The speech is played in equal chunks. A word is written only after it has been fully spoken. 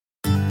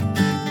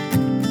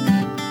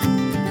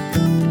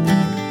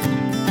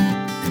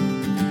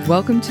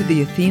Welcome to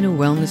the Athena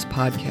Wellness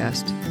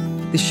Podcast,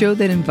 the show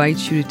that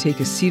invites you to take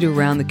a seat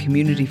around the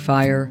community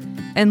fire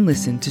and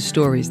listen to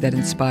stories that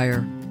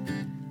inspire.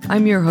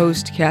 I'm your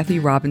host, Kathy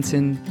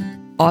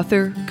Robinson,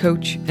 author,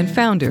 coach, and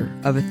founder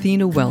of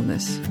Athena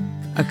Wellness,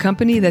 a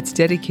company that's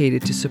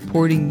dedicated to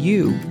supporting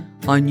you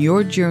on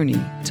your journey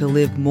to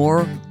live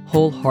more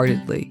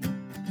wholeheartedly.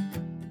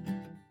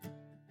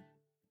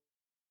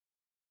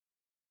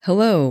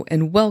 Hello,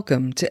 and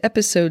welcome to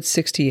episode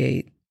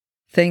 68.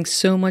 Thanks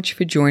so much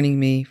for joining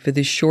me for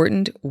this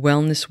shortened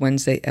Wellness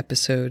Wednesday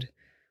episode,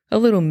 a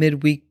little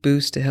midweek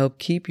boost to help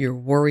keep your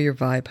warrior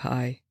vibe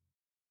high.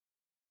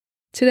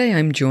 Today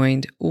I'm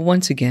joined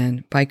once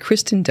again by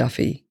Kristen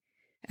Duffy,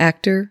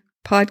 actor,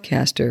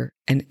 podcaster,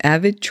 and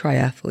avid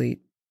triathlete.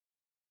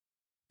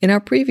 In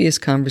our previous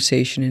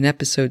conversation in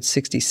episode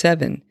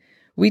 67,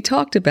 we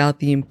talked about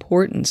the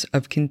importance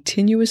of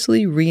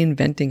continuously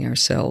reinventing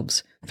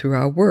ourselves through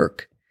our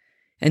work,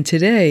 and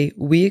today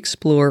we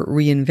explore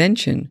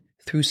reinvention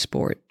through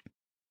sport.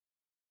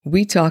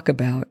 We talk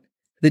about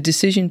the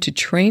decision to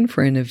train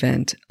for an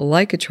event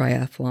like a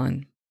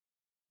triathlon,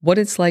 what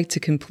it's like to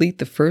complete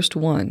the first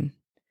one,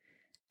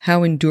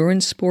 how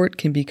endurance sport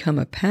can become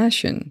a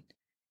passion,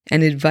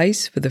 and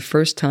advice for the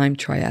first-time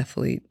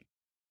triathlete.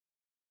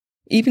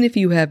 Even if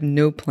you have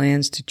no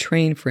plans to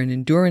train for an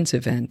endurance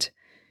event,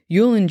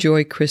 you'll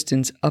enjoy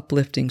Kristen's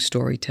uplifting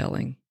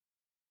storytelling.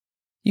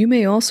 You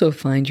may also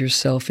find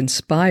yourself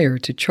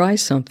inspired to try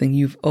something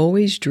you've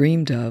always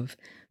dreamed of,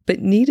 but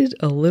needed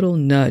a little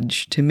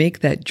nudge to make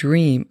that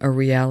dream a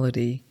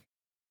reality.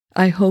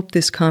 I hope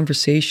this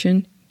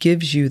conversation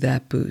gives you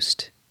that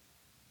boost.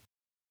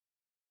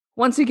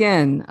 Once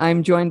again,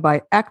 I'm joined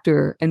by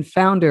actor and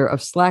founder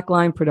of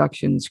Slackline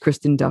Productions,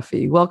 Kristen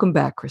Duffy. Welcome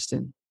back,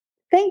 Kristen.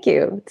 Thank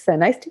you. It's so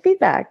nice to be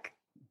back.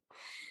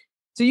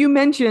 So you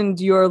mentioned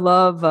your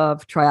love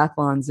of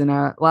triathlons in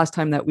our last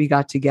time that we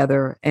got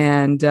together,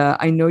 and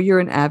I know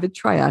you're an avid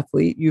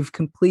triathlete. You've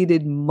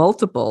completed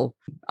multiple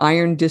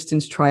iron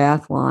distance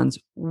triathlons.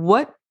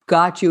 What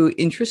got you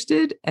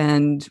interested,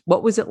 and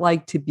what was it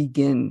like to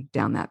begin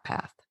down that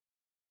path?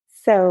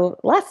 So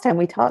last time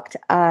we talked,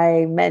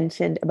 I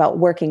mentioned about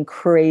working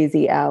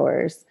crazy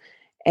hours,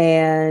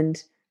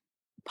 and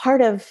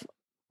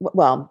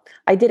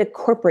I did a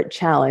corporate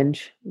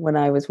challenge when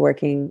I was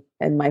working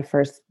in my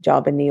first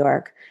job in New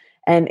York,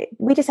 and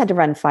we just had to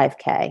run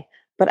 5K.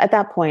 But at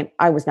that point,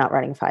 I was not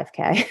running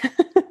 5K.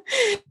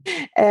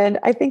 And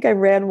I think I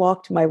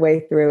walked my way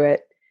through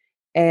it.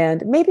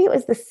 And maybe it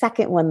was the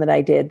second one that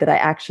I did that I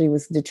actually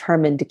was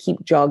determined to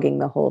keep jogging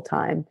the whole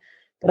time.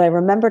 But I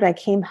remembered I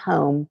came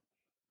home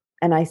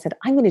and I said,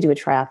 I'm going to do a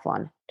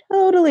triathlon,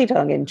 totally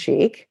tongue in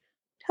cheek.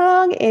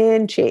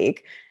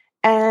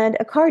 And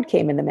a card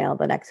came in the mail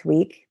the next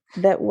week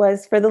that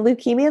was for the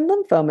Leukemia and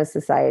Lymphoma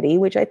Society,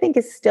 which I think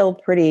is still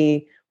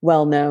pretty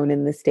well known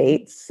in the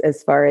States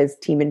as far as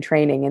team and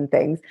training and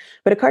things.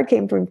 But a card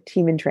came from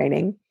Team and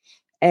Training,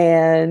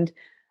 and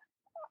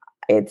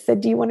it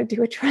said, do you want to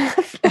do a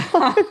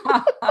triathlon?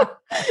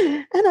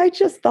 And I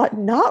just thought,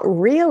 not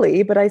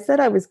really, but I said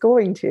I was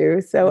going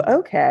to. So,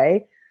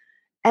 okay.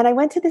 And I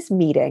went to this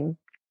meeting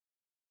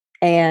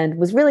and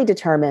was really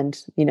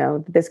determined,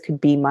 this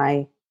could be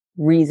my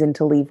reason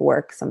to leave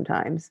work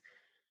sometimes.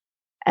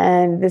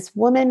 And this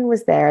woman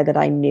was there that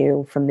I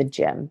knew from the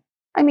gym.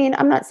 I mean,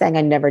 I'm not saying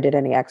I never did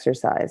any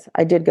exercise.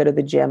 I did go to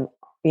the gym,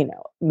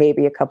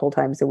 maybe a couple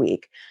times a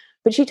week,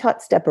 but she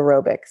taught step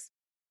aerobics.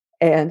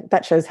 And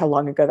that shows how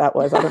long ago that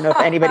was. I don't know if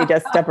anybody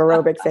does step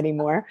aerobics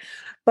anymore,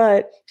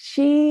 but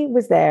she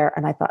was there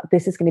and I thought,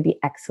 this is going to be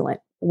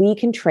excellent. We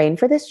can train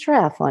for this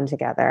triathlon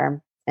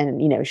together.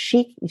 And,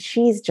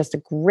 she's just a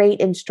great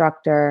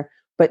instructor,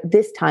 but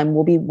this time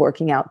we'll be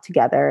working out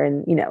together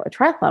in, a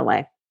triathlon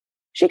way.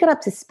 She got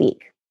up to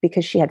speak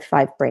because she had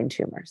 5 brain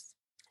tumors.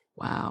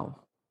 Wow.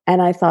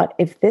 And I thought,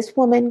 if this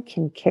woman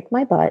can kick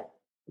my butt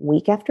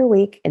week after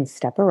week in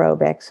step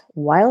aerobics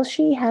while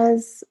she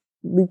has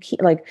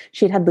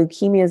she had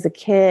leukemia as a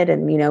kid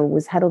and,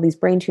 had all these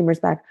brain tumors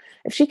back.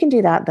 If she can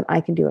do that, then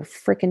I can do a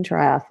freaking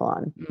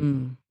triathlon.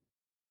 Mm.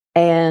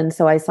 And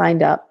so I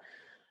signed up.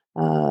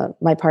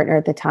 My partner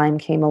at the time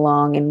came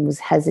along and was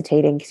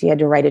hesitating because he had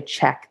to write a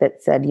check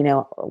that said,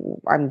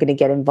 I'm going to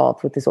get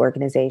involved with this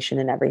organization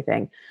and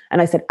everything.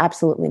 And I said,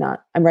 absolutely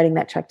not. I'm writing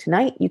that check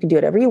tonight. You can do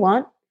whatever you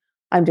want.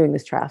 I'm doing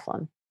this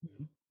triathlon.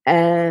 Mm-hmm.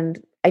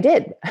 And I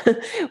did.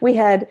 We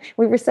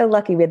were so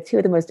lucky. We had 2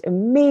 of the most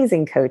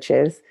amazing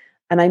coaches,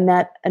 and I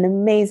met an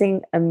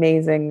amazing, I'm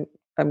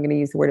going to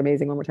use the word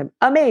amazing one more time,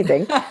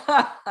 amazing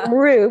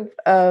group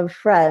of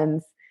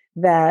friends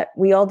that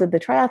we all did the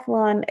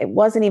triathlon. It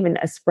wasn't even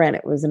a sprint.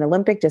 It was an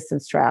Olympic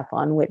distance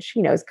triathlon, which,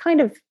 is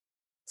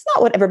it's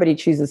not what everybody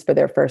chooses for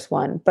their first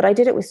one, but I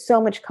did it with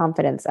so much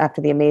confidence after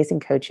the amazing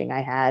coaching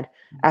I had,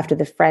 after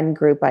the friend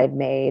group I'd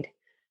made.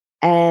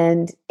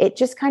 And it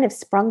just kind of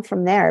sprung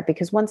from there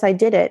because once I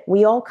did it,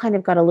 we all kind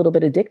of got a little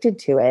bit addicted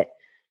to it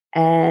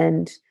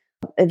and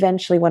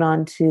eventually went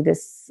on to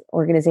this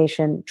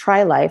organization,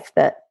 TriLife,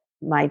 that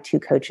my 2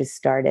 coaches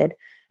started.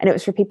 And it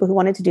was for people who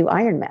wanted to do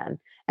Ironman.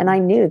 And I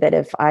knew that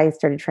if I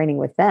started training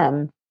with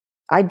them,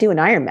 I'd do an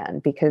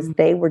Ironman because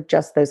they were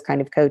just those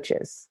kind of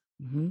coaches.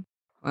 Mm-hmm.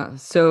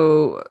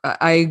 So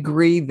I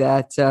agree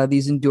that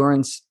these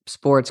endurance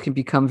sports can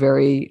become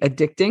very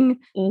addicting.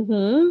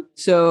 Mm-hmm.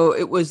 So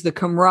it was the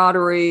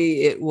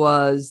camaraderie. It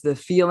was the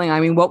feeling.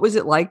 I mean, what was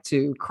it like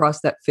to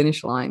cross that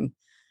finish line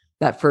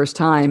that first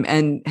time?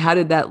 And how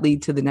did that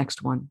lead to the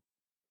next one?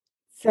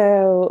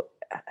 So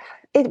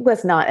it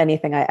was not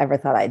anything I ever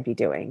thought I'd be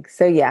doing.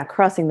 So yeah,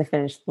 crossing the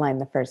finish line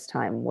the first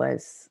time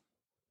was,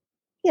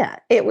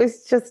 it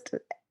was just,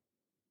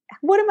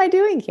 what am I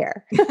doing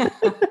here?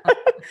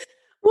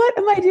 What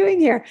am I doing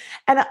here?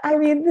 And I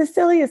mean, the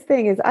silliest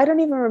thing is I don't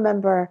even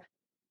remember.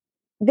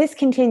 This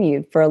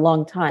continued for a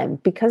long time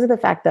because of the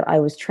fact that I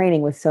was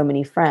training with so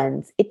many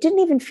friends. It didn't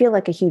even feel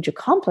like a huge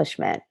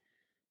accomplishment.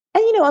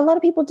 And, a lot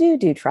of people do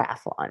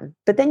triathlon,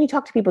 but then you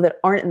talk to people that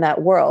aren't in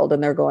that world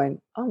and they're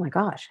going, oh my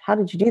gosh, how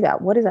did you do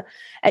that? What is that?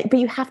 But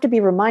you have to be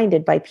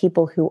reminded by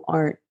people who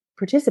aren't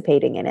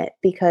participating in it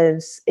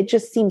because it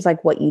just seems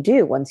like what you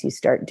do once you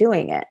start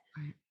doing it.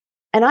 Right.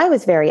 And I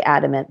was very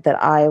adamant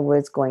that I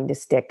was going to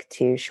stick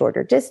to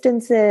shorter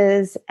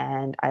distances,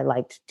 and I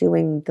liked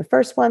doing the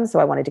first one, so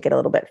I wanted to get a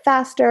little bit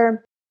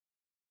faster.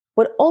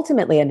 What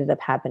ultimately ended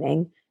up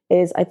happening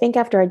is I think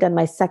after I'd done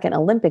my second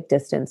Olympic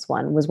distance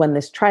one was when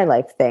this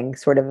Tri-Life thing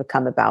sort of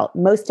come about.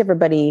 Most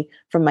everybody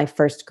from my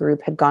first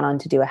group had gone on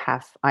to do a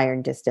half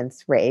iron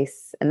distance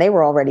race, and they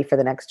were all ready for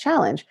the next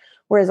challenge.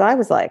 Whereas I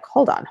was like,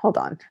 hold on.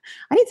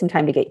 I need some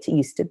time to get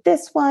used to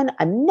this one.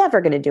 I'm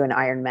never going to do an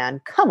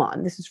Ironman. Come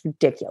on, this is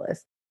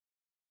ridiculous.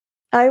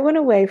 I went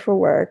away for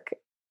work,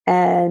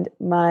 and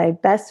my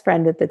best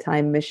friend at the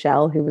time,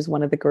 Michelle, who was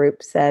one of the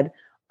group, said,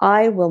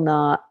 I will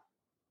not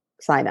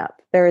sign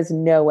up. There is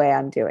no way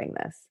I'm doing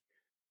this.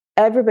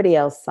 Everybody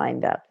else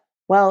signed up.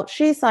 Well,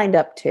 she signed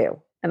up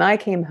too. And I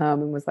came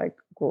home and was like,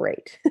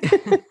 great.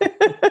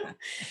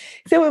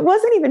 So it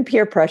wasn't even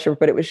peer pressure,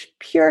 but it was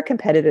pure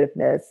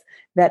competitiveness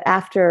that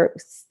after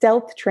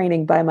stealth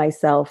training by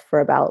myself for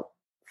about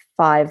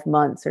 5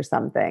 months or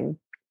something,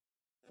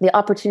 the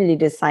opportunity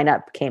to sign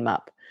up came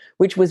up,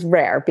 which was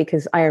rare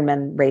because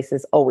Ironman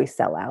races always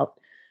sell out.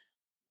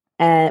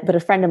 But a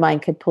friend of mine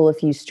could pull a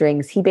few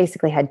strings. He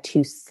basically had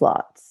 2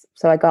 slots.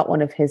 So I got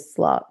one of his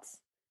slots.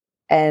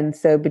 And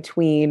so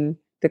between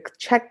the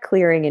check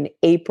clearing in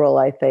April,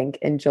 I think,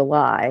 and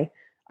July,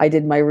 I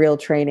did my real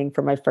training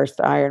for my first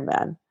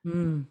Ironman.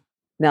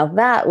 Now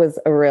that was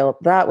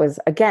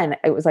again,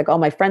 it was like all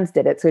my friends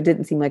did it. So it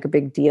didn't seem like a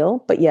big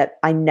deal, but yet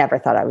I never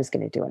thought I was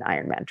going to do an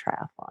Ironman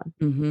triathlon.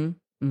 Mm-hmm.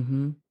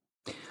 Mm-hmm.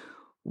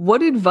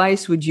 What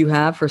advice would you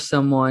have for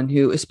someone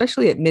who,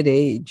 especially at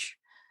mid-age,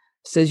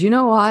 says, you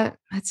know what,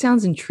 that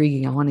sounds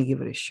intriguing. I want to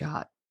give it a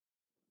shot?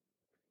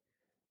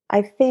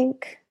 I'm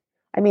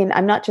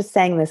not just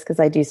saying this because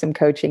I do some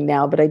coaching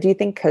now, but I do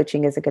think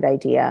coaching is a good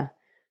idea.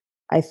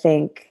 I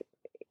think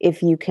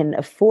if you can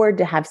afford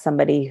to have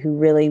somebody who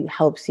really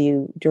helps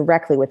you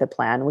directly with a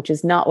plan, which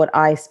is not what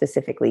I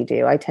specifically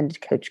do. I tend to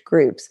coach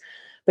groups.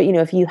 But,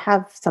 if you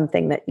have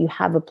something that you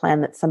have a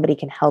plan that somebody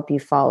can help you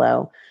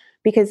follow,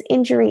 because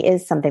injury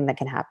is something that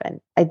can happen.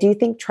 I do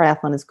think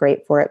triathlon is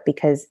great for it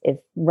because if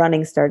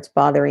running starts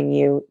bothering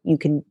you, you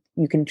can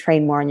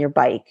train more on your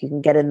bike, you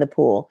can get in the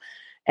pool.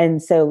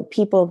 And so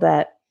people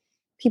that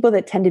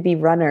tend to be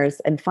runners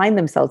and find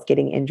themselves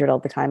getting injured all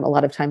the time, a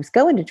lot of times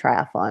go into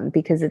triathlon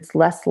because it's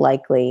less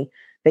likely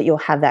that you'll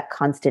have that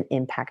constant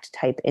impact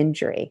type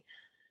injury.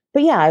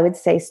 But yeah, I would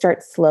say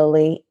start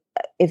slowly.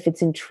 If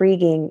it's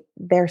intriguing,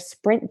 there are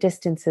sprint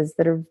distances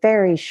that are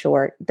very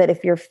short that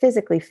if you're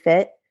physically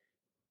fit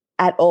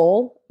at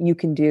all, you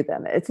can do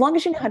them. As long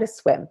as you know how to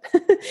swim.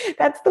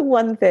 That's the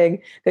one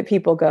thing that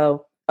people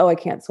go, oh, I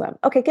can't swim.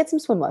 Okay, get some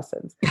swim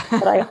lessons.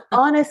 But I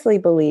honestly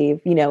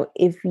believe,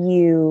 if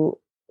you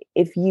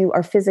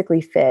are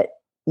physically fit,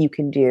 you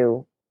can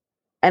do,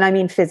 and I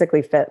mean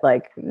physically fit,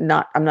 I'm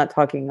not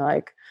talking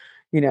like,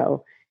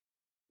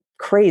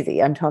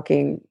 crazy. I'm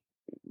talking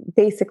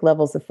basic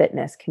levels of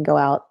fitness, can go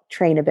out,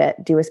 train a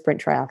bit, do a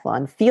sprint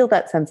triathlon, feel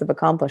that sense of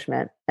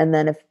accomplishment. And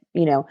then if,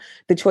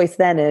 the choice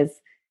then is,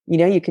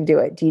 you can do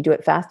it. Do you do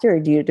it faster or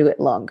do you do it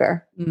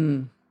longer?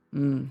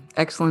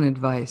 Excellent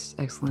advice.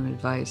 Excellent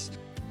advice.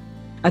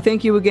 I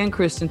thank you again,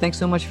 Kristen. Thanks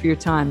so much for your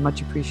time.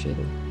 Much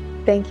appreciated.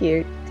 Thank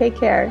you. Take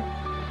care.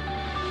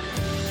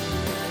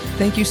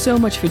 Thank you so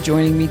much for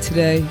joining me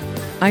today.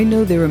 I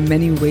know there are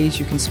many ways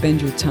you can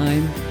spend your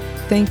time.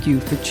 Thank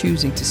you for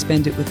choosing to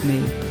spend it with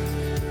me.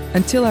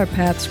 Until our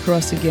paths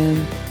cross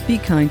again, be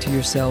kind to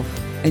yourself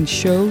and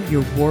show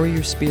your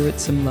warrior spirit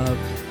some love.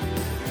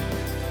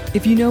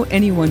 If you know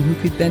anyone who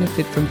could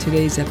benefit from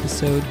today's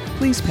episode,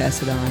 please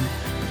pass it on.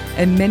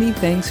 And many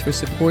thanks for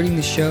supporting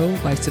the show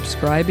by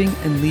subscribing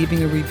and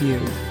leaving a review.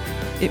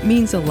 It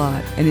means a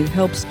lot, and it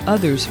helps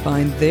others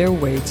find their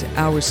way to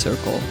our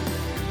circle.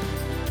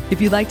 If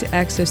you'd like to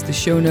access the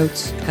show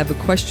notes, have a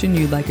question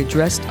you'd like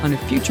addressed on a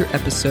future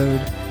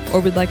episode, or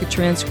would like a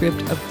transcript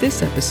of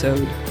this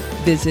episode,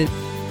 visit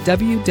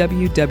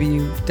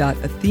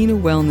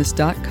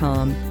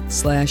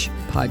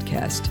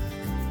www.athenawellness.com/podcast.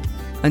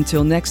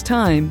 Until next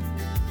time,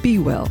 be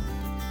well.